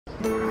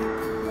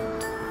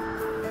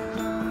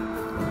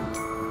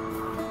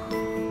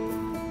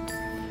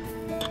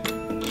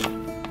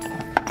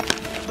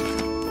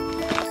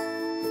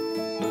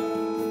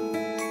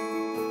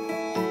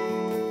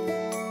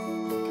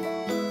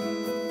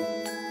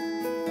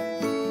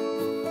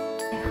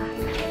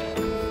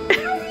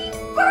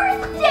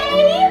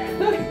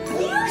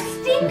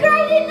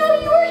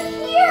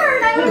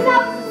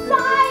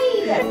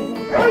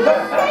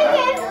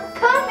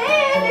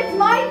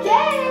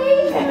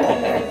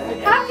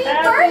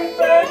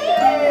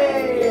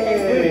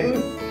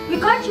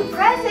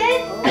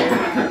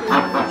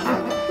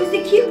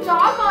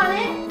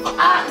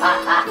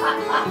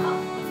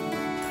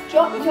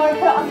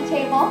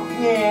table?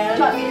 Yeah. Do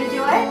you want me to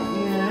do it?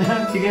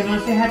 Yeah. Do you guys want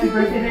to say happy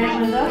birthday to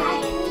Aunt Linda?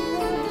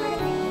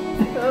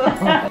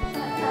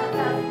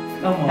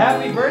 Come on.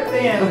 Happy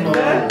birthday, Aunt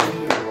Linda.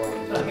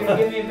 Gonna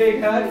give me a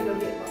big hug.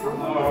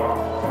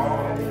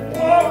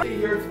 Oh, see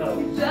your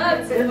toes.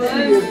 That's See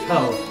your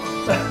toes.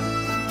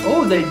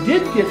 Oh, they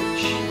did get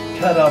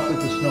cut off with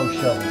the snow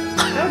shovel.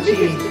 Oh,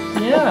 geez.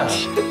 Yeah.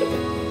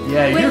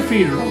 Yeah, your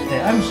feet are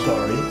okay. I'm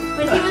sorry.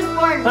 When he was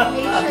born, we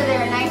made sure they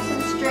were nice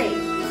and straight.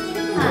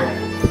 Huh.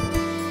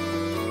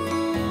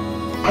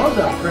 Those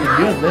are pretty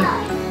good.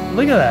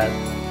 Look at that.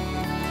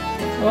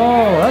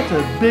 Oh, that's a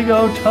big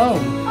old toe. Oh,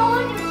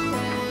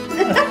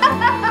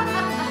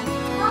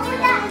 look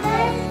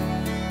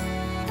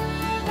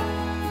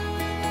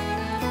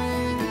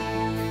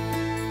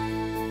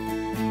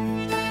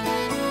at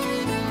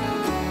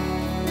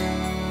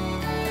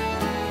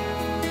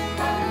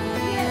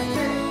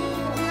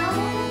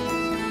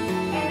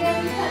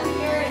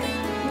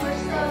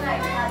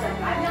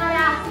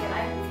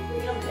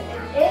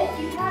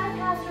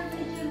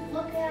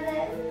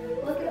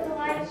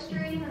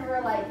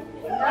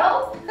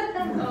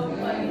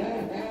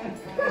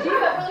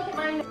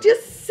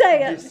Just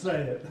say it. Just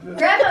say it.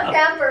 Grandma and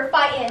Grandpa are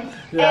fighting,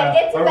 Yeah. and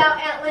it's about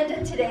Aunt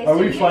Linda today. Are So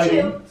we you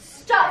fighting? two,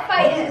 stop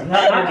fighting.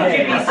 How could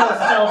you be so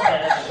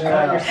selfish?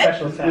 Yeah. Your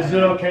special Is time. it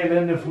okay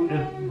then if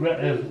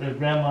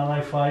Grandma and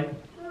I fight?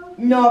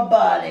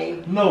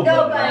 Nobody.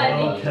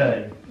 Nobody.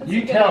 Okay.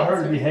 You tell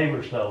her to behave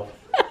herself.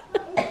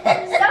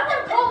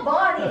 Someone call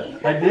Bonnie.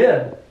 I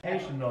did.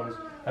 Patient notice.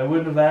 I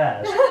wouldn't have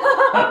asked.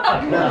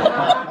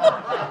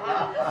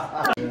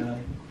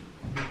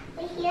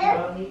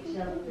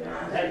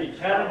 Have you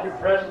counted your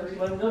presents,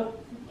 Linda?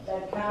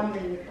 They come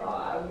in the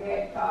car,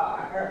 red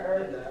car.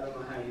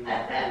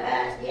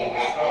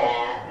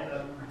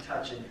 Yeah.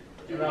 Touching.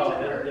 No,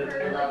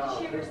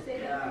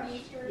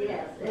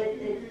 Yes,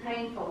 it's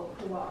painful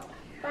to watch.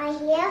 Right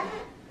here.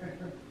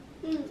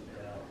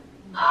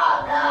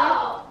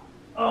 Oh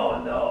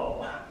Oh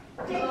no.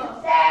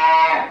 no!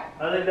 Sir!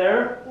 Are they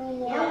there?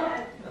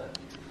 Yeah.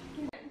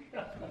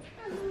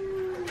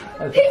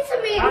 Pizza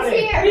man's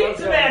here.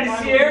 Pizza man is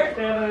here.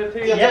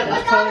 Yeah,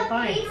 that's totally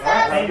fine.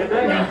 Thank you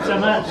so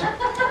much.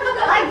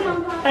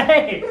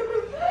 Hey,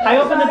 I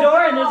opened the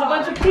door and there's a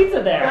bunch of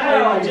pizza there.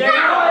 Oh, Jay,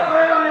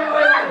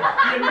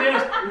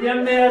 wait. You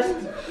missed.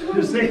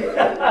 You see?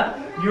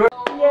 You're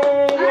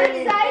I'm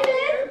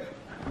excited.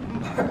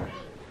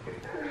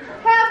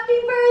 Happy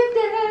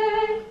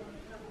birthday.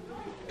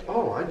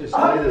 Oh, I just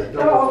made it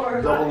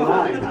double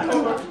nine.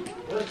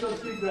 Let's go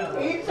see Grandma.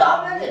 He's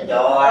opened the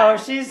door. Oh,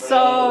 she's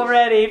so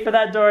ready for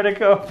that door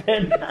to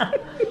open.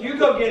 You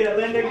go get it,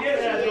 Linda. Get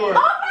that door.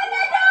 Open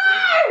the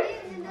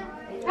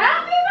door.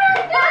 Happy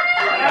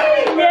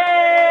birthday.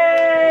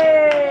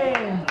 Yay!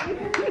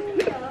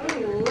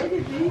 Look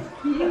at these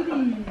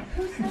cuties.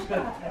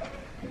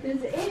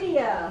 There's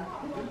India.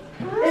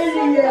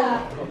 India.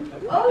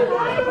 Oh,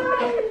 hi.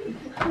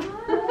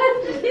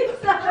 She's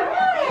so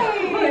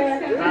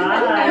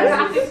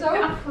Hi. So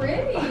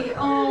pretty.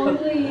 Oh,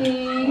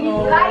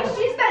 Guys,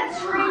 she's been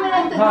screaming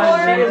at the Hi, door.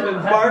 she has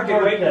been barking,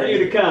 waiting for you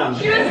to come.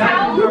 She was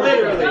howling.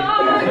 Literally.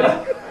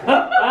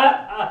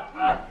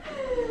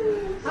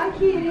 Hi,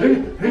 kitty.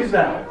 Who's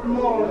that?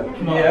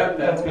 Yeah,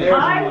 that's me.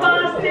 Hi,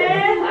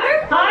 Boston.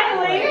 Hi,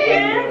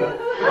 Lincoln.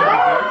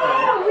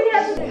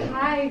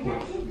 Hi.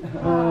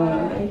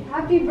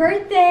 Happy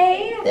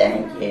birthday.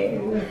 Thank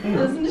you.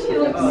 Doesn't she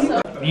look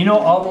so... You know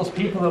all those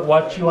people that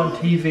watch you on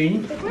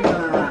TV?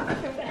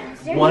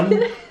 One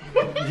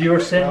viewer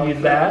sent you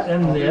that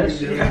and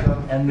this,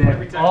 and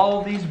then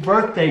all these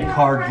birthday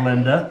cards,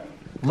 Linda.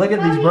 Look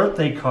at these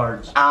birthday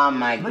cards. Oh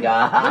my Look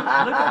God.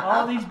 at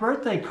all these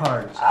birthday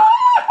cards.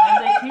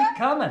 And they keep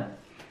coming.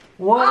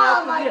 One Oh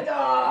after my the-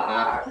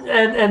 God.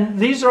 And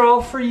these are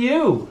all for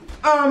you.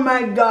 Oh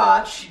my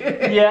gosh.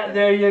 Yeah,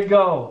 there you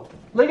go.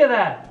 Look at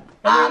that.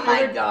 And Oh they're- my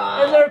And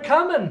God. they're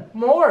coming.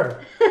 More.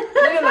 Look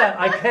at that.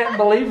 I can't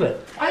believe it.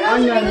 I know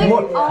she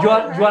More. Do you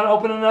want to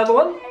open another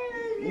one?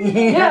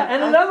 Yeah,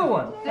 and another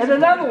one. And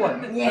another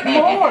one.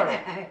 More.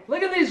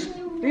 Look at these.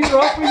 These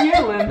are all for you,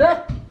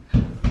 Linda.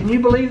 Can you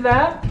believe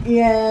that?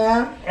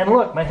 Yeah. And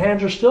look, my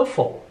hands are still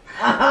full.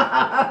 You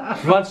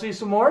want to see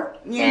some more?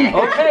 Yeah.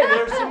 Okay,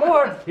 there's some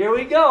more. Here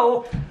we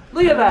go.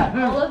 Look at that.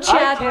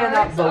 I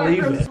cannot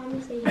believe it.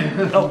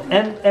 Oh,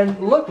 and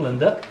look,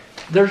 Linda,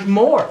 there's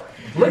more.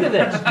 Look at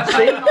this.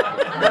 See?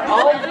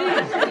 All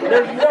these.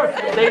 There's more.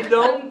 They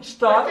don't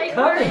stop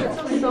coming.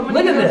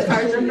 Look at this.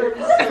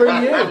 For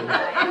you.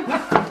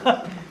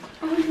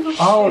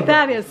 All of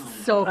That them. is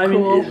so I mean,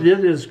 cool.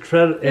 it is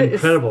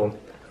incredible.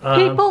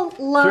 People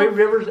love... Three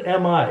Rivers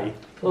MI.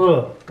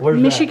 Where's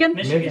Michigan?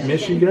 That?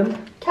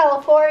 Michigan.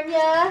 California.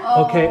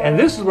 Okay, and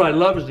this is what I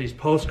love is these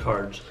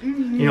postcards.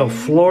 You know,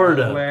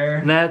 Florida,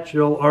 Where?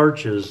 natural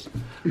arches,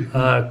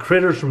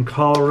 critters from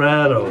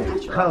Colorado,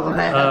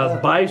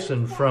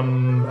 bison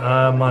from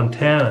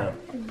Montana,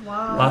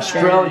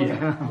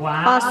 Australia.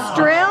 Wow.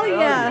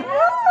 Australia.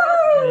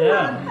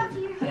 Yeah,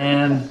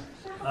 and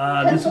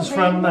this is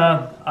from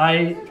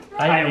Iowa.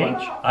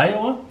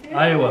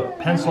 Iowa,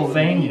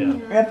 Pennsylvania,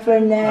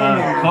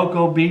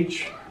 Cocoa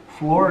Beach,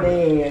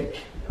 Florida,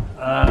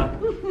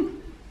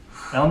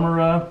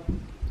 Elmira,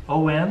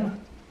 ON,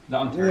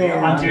 Ontario,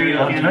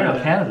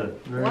 Canada.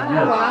 Very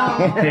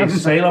good. Okay,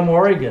 Salem,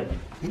 Oregon.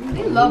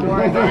 We love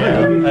Oregon.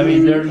 Yeah, I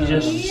mean, there's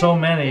just so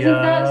many.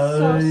 That's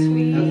so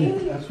sweet.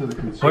 That's for the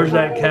consumer. Where's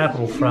that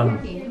capital from?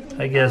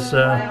 I guess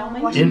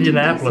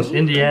Indianapolis,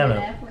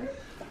 Indiana.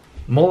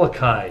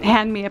 Molokai.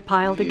 Hand me a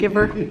pile to give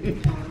her.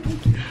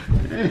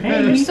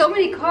 There's so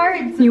many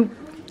cards.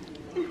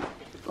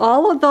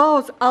 All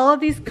of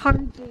these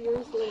cards are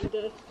yours,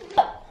 Linda.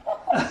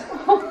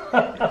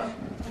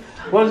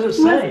 What does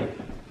it say?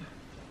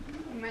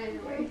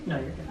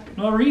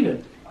 No, read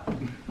it.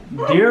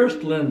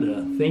 Dearest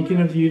Linda, thinking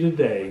of you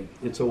today.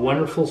 It's a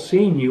wonderful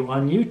seeing you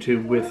on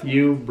YouTube with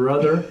you,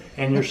 brother,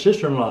 and your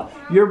sister-in-law.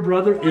 Your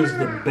brother is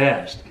the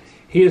best.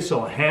 He is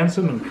so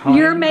handsome and kind.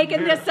 You're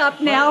making this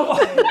up now.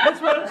 That's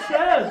what it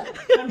says.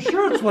 I'm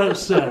sure it's what it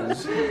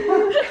says.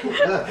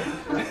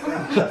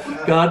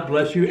 God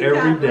bless you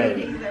every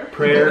day.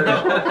 Prayer.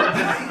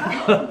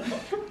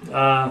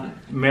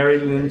 Mary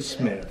Lynn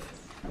Smith.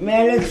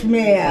 Mary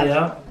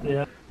Smith.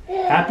 Yeah.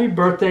 Happy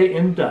birthday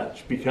in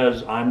Dutch,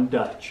 because I'm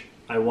Dutch.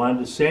 I wanted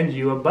to send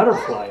you a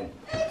butterfly.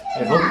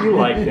 I hope you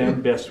like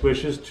them. Best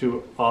wishes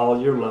to all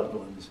your loved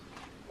ones.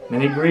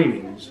 Many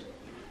greetings.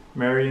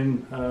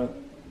 Marion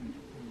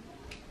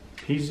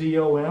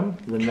PZOM,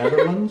 the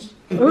Netherlands.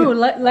 Ooh,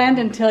 let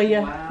Landon tell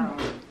you. Yeah,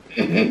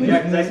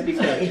 because I speak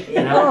Dutch.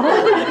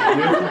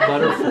 Beautiful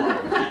butterfly.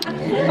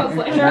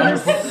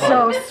 That's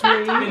so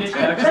sweet.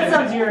 That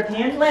sounds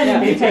European.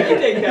 Landon, you take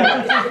it.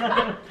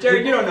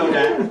 Jared, you don't know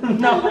that.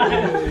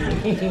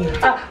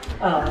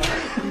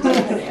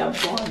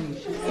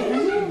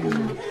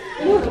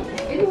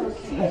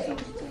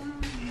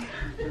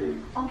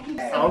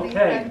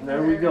 Okay,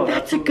 there we go.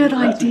 That's a good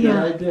idea.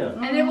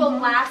 And it will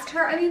last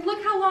her. I mean,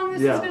 look how long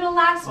this Yeah. is going to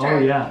last her. Oh,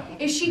 yeah.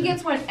 If she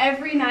gets one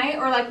every night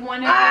or like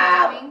one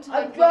every morning to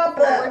like look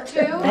forward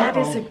to. That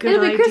is a good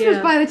It'll be idea. Christmas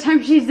by the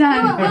time she's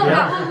done.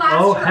 That will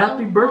last Oh, her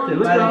happy a birthday.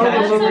 Look By at the all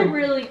time those she- little...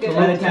 really good. So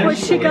by the time What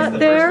she got the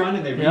there? first one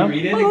and they Yeah.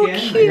 reread it Oh, again,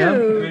 cute.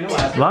 they're gonna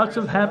last. Lots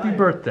of happy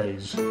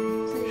birthdays.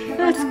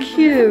 That's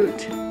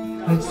cute.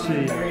 Let's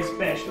see. Very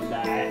special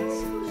diets.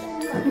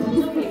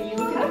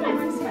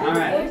 All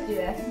right.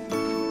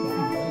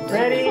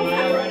 Ready?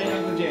 Smile right in,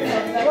 Uncle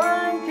Jared.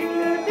 1,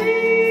 2, 3.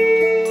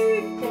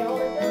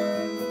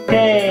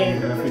 Okay.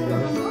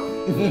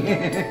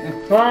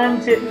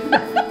 1, 2.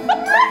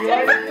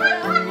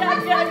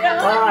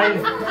 Fine.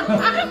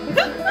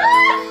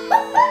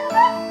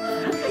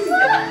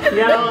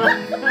 Yeah.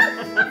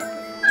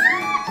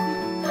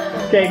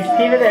 Okay, just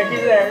keep it there. Keep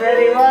it there.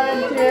 Ready?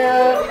 1, 2.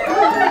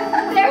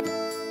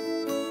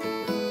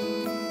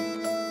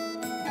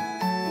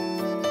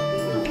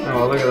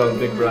 Oh, look at those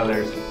big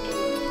brothers.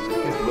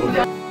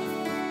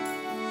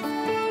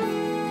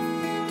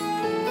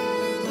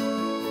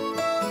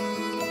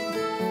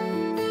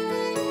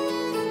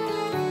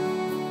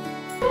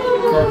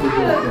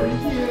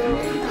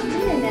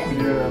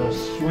 You're a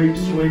sweet,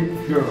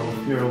 sweet girl.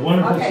 You're a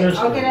wonderful sister.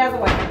 I'll get out of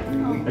the way.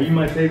 Are you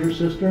my favorite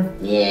sister?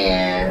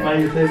 Yeah. Am I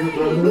your favorite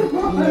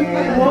brother?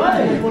 Yeah.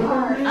 Why?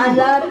 I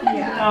love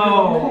you.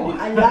 Oh.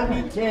 I love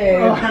you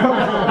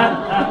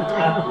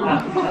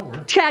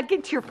too. Chad,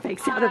 get your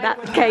face out of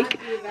that cake.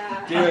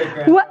 Do it,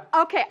 Grandpa. What?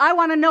 Okay, I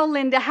want to know,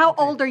 Linda, how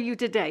old are you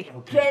today?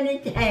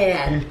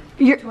 10.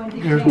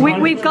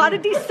 We've got to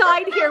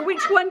decide here.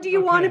 Which one do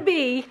you want to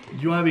be? Do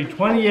you want to be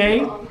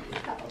 28?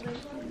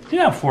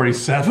 Yeah,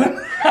 47.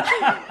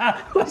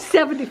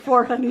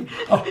 74, honey.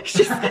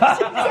 She's-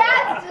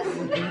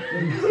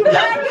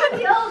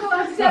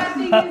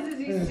 Is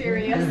he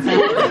serious?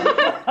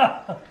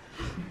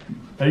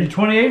 Are you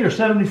 28 or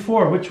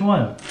 74? Which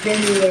one?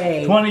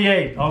 28.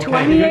 28. Okay.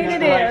 28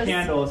 it Light is.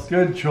 candles.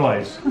 Good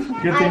choice.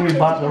 Good thing we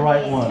bought the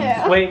right one.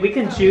 Wait, we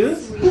can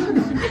choose?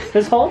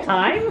 This whole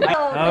time?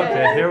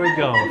 Okay, here we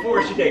go.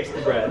 Before she takes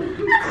the bread.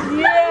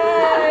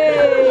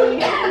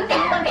 Yay!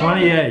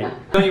 28.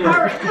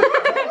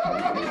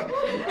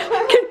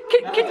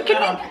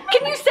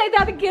 Can you say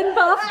that again,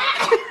 Buff?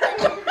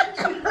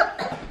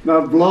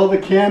 Now blow the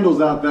candles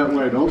out that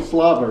way. Don't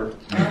slobber.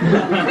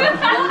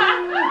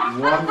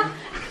 One.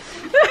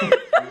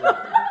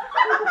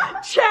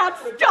 Chad,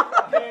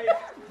 stop.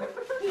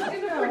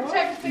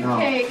 Protect the No,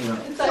 cake no.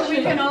 so we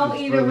can all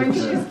eat it when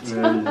she's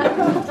There you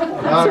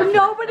go. So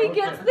nobody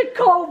gets the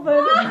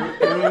COVID.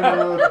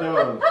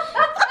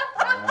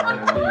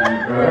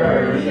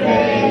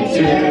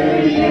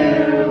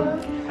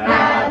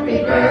 Happy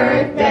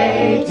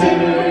birthday to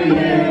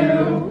you.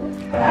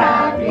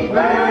 Happy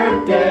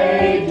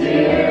birthday,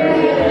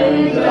 dear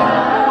Linda.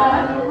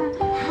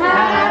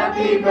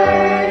 Happy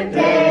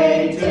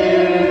birthday to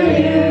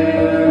you.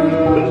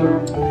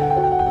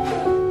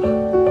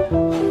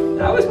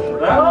 That was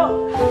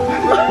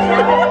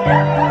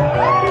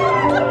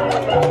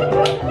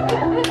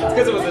It's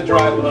because it was a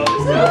dry blow.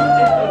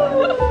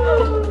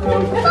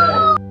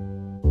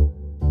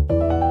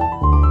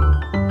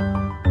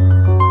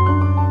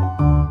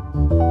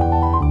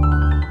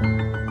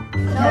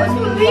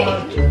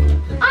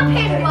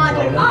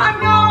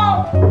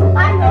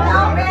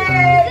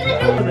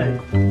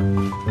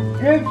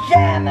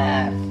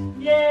 pajamas.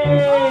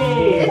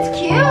 Yay! It's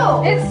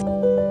cute. It's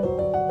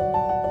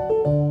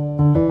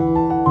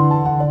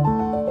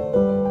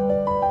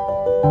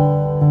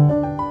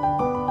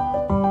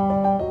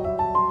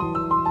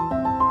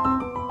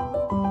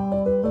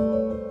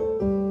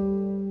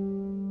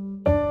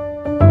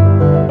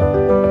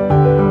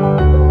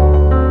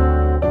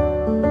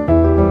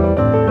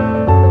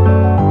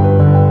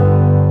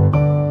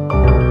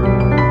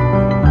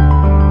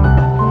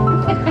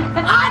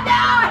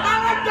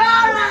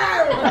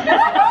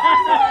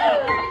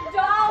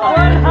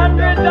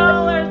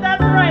 $100.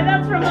 That's right.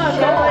 That's from us.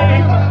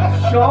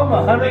 Show them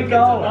 $100.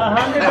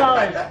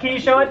 $100. Can you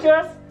show it to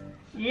us?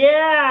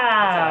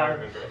 Yeah.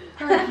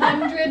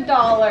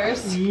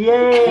 $100.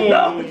 Yay.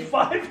 No, it's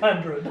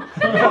 500.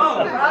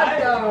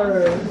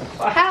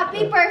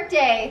 Happy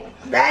birthday.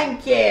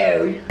 Thank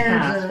you.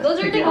 Those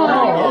are the Oh,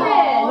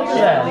 oh, look at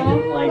that.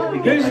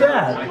 Who's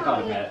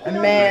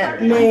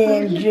that? Me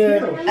and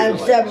Jude and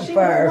 7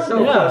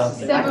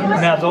 Yeah.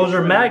 Now those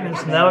are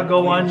magnets, and that'll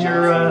go on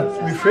your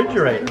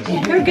refrigerator.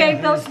 Who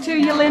gave those to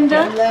you,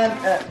 Linda?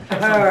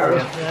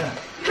 Her.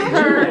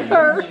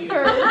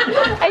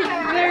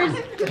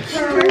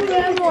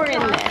 There's more in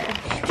there.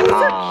 Those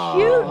are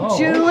cute,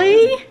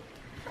 Julie.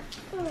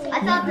 I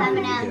thought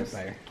M&M's.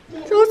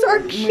 Those are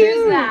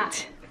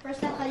cute.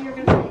 First I thought you were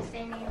going to say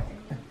Sammy.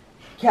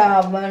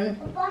 Calvin,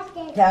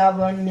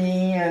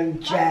 me,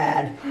 and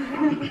Chad.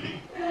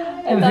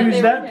 And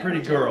who's that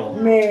pretty girl?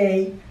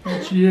 Me.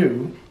 It's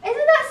you.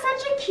 Isn't that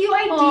such a cute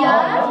idea? I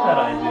love that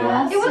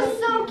idea. It was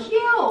so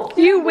cute.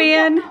 You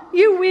win.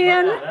 You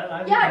win.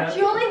 Yeah,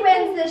 Julie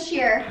wins this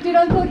year. Did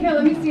Uncle, here,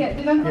 let me see it.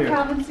 Did Uncle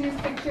Calvin see his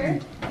picture?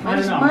 I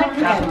don't know.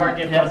 Half of our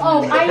gift was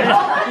Oh, I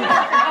know.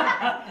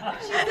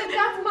 She said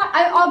that's my,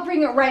 I'll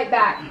bring it right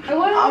back. I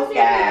wanted to see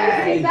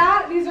if you see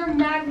that. These are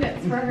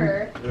magnets for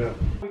her.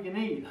 we can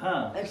eat,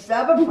 huh? And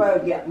 7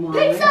 get mine.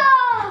 Pizza!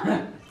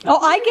 Oh,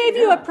 I gave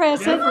you a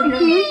present.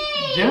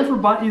 Jennifer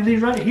bought you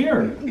these right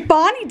here.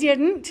 Bonnie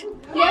didn't.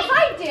 Yes,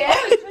 I did.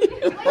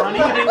 Bonnie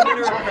didn't get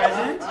her a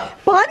present.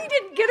 Bonnie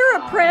didn't get her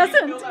a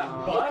present.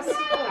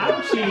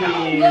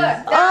 Ouchie. Look,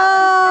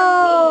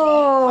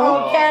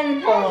 Oh.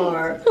 Ken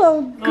for.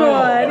 Oh,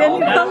 good. And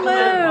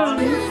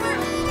balloons.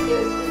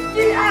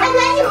 And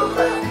then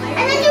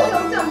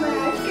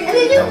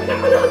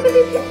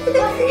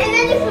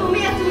you film me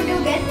after we do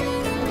again.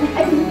 I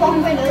can block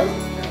my nose.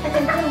 I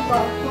can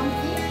block monkey.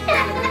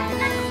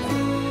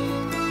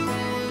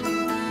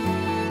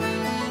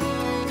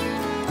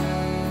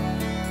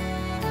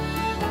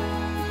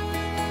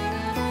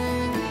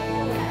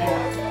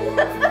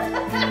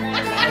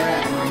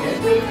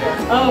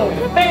 Oh,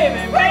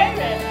 baby,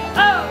 baby.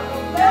 Oh,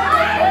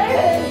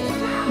 baby.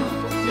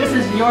 This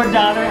is your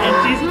daughter, and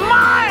she's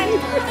mine.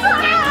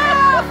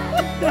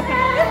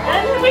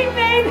 And we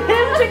made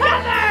him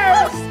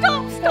together.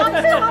 Stop, stop,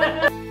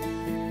 stop.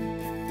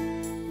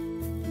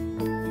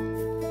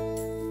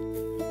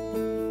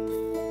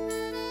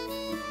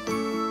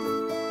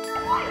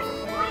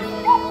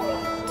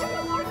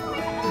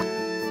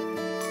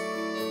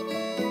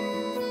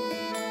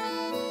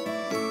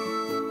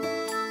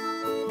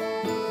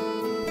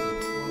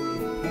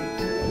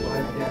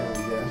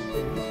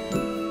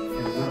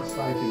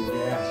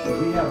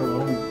 We have our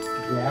own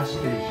gas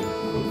station.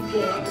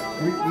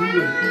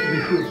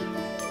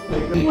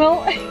 Well,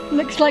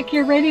 looks like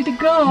you're ready to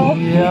go.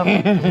 Yep.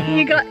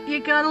 You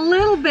got a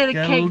little bit of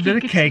Got a cake. little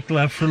bit of cake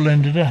left for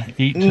Linda to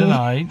eat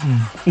tonight.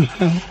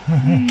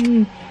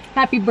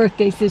 Happy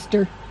birthday,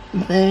 sister.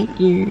 Thank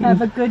you.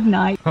 Have a good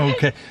night.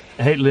 Okay.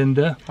 Hey,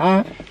 Linda.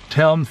 Huh?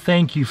 Tell them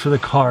thank you for the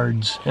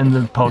cards and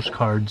the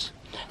postcards.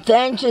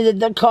 Thanks to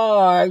the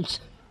cards.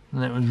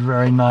 That was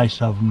very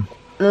nice of them.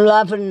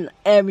 Loving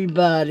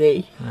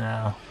everybody.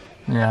 Yeah.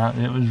 Yeah,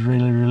 it was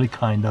really, really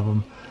kind of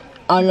them.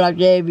 I love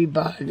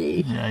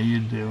everybody. Yeah, you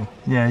do.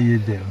 Yeah, you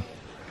do.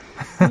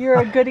 You're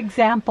a good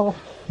example.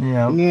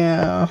 Yeah.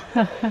 Yeah.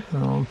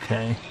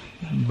 Okay.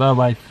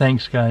 Bye-bye.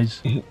 Thanks,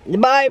 guys.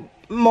 Bye,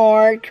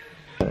 Mark.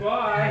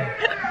 Bye.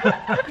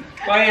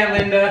 Bye, Aunt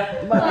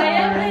Linda. Bye,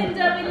 Aunt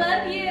Linda. We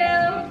love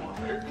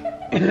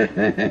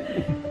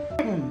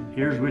you.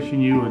 Here's wishing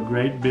you a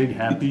great, big,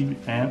 happy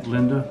Aunt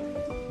Linda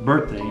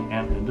birthday,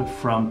 Aunt Linda,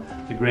 from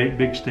the great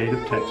big state of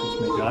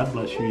Texas. May God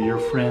bless you. Your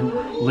friend,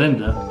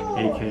 Linda,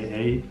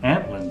 a.k.a.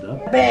 Aunt Linda.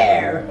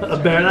 Bear. A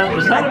bear?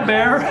 Was that a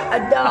bear? A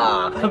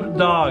dog.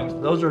 Dogs.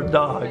 Those are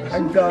dogs. A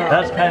dog.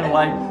 That's kind of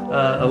like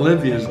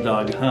Olivia's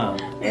dog, huh?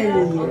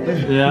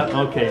 Yeah,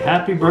 okay.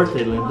 Happy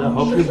birthday, Linda.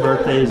 Hope your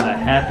birthday is a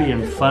happy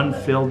and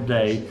fun-filled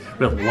day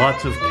with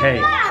lots of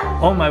cake.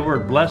 Oh, my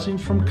word.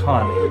 Blessings from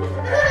Connie.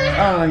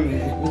 Oh,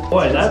 yeah.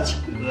 Boy, that's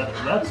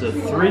a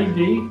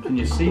 3D. Can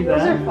you see that?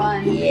 Those are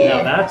fun.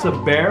 Now that's a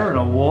bear and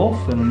a wolf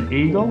and an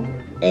eagle.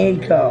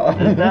 Eagle.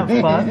 Isn't that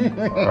fun?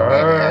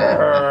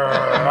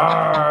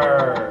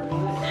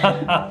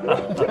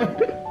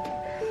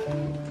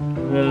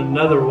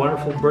 Another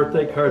wonderful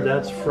birthday card.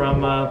 That's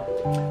from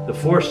the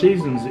Four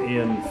Seasons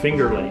in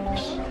Finger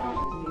Lakes.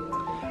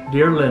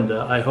 Dear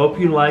Linda, I hope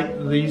you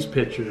like these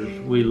pictures.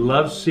 We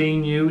love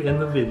seeing you in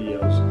the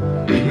videos.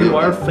 You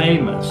are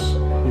famous.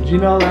 Did you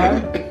know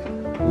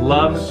that?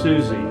 Love,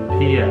 Susie.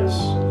 P.S.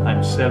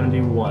 I'm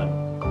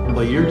 71.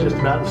 Well, you're just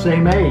about the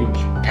same age.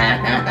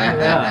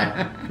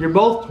 Yeah. You're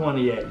both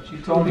 28. She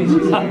told me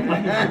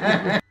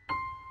she's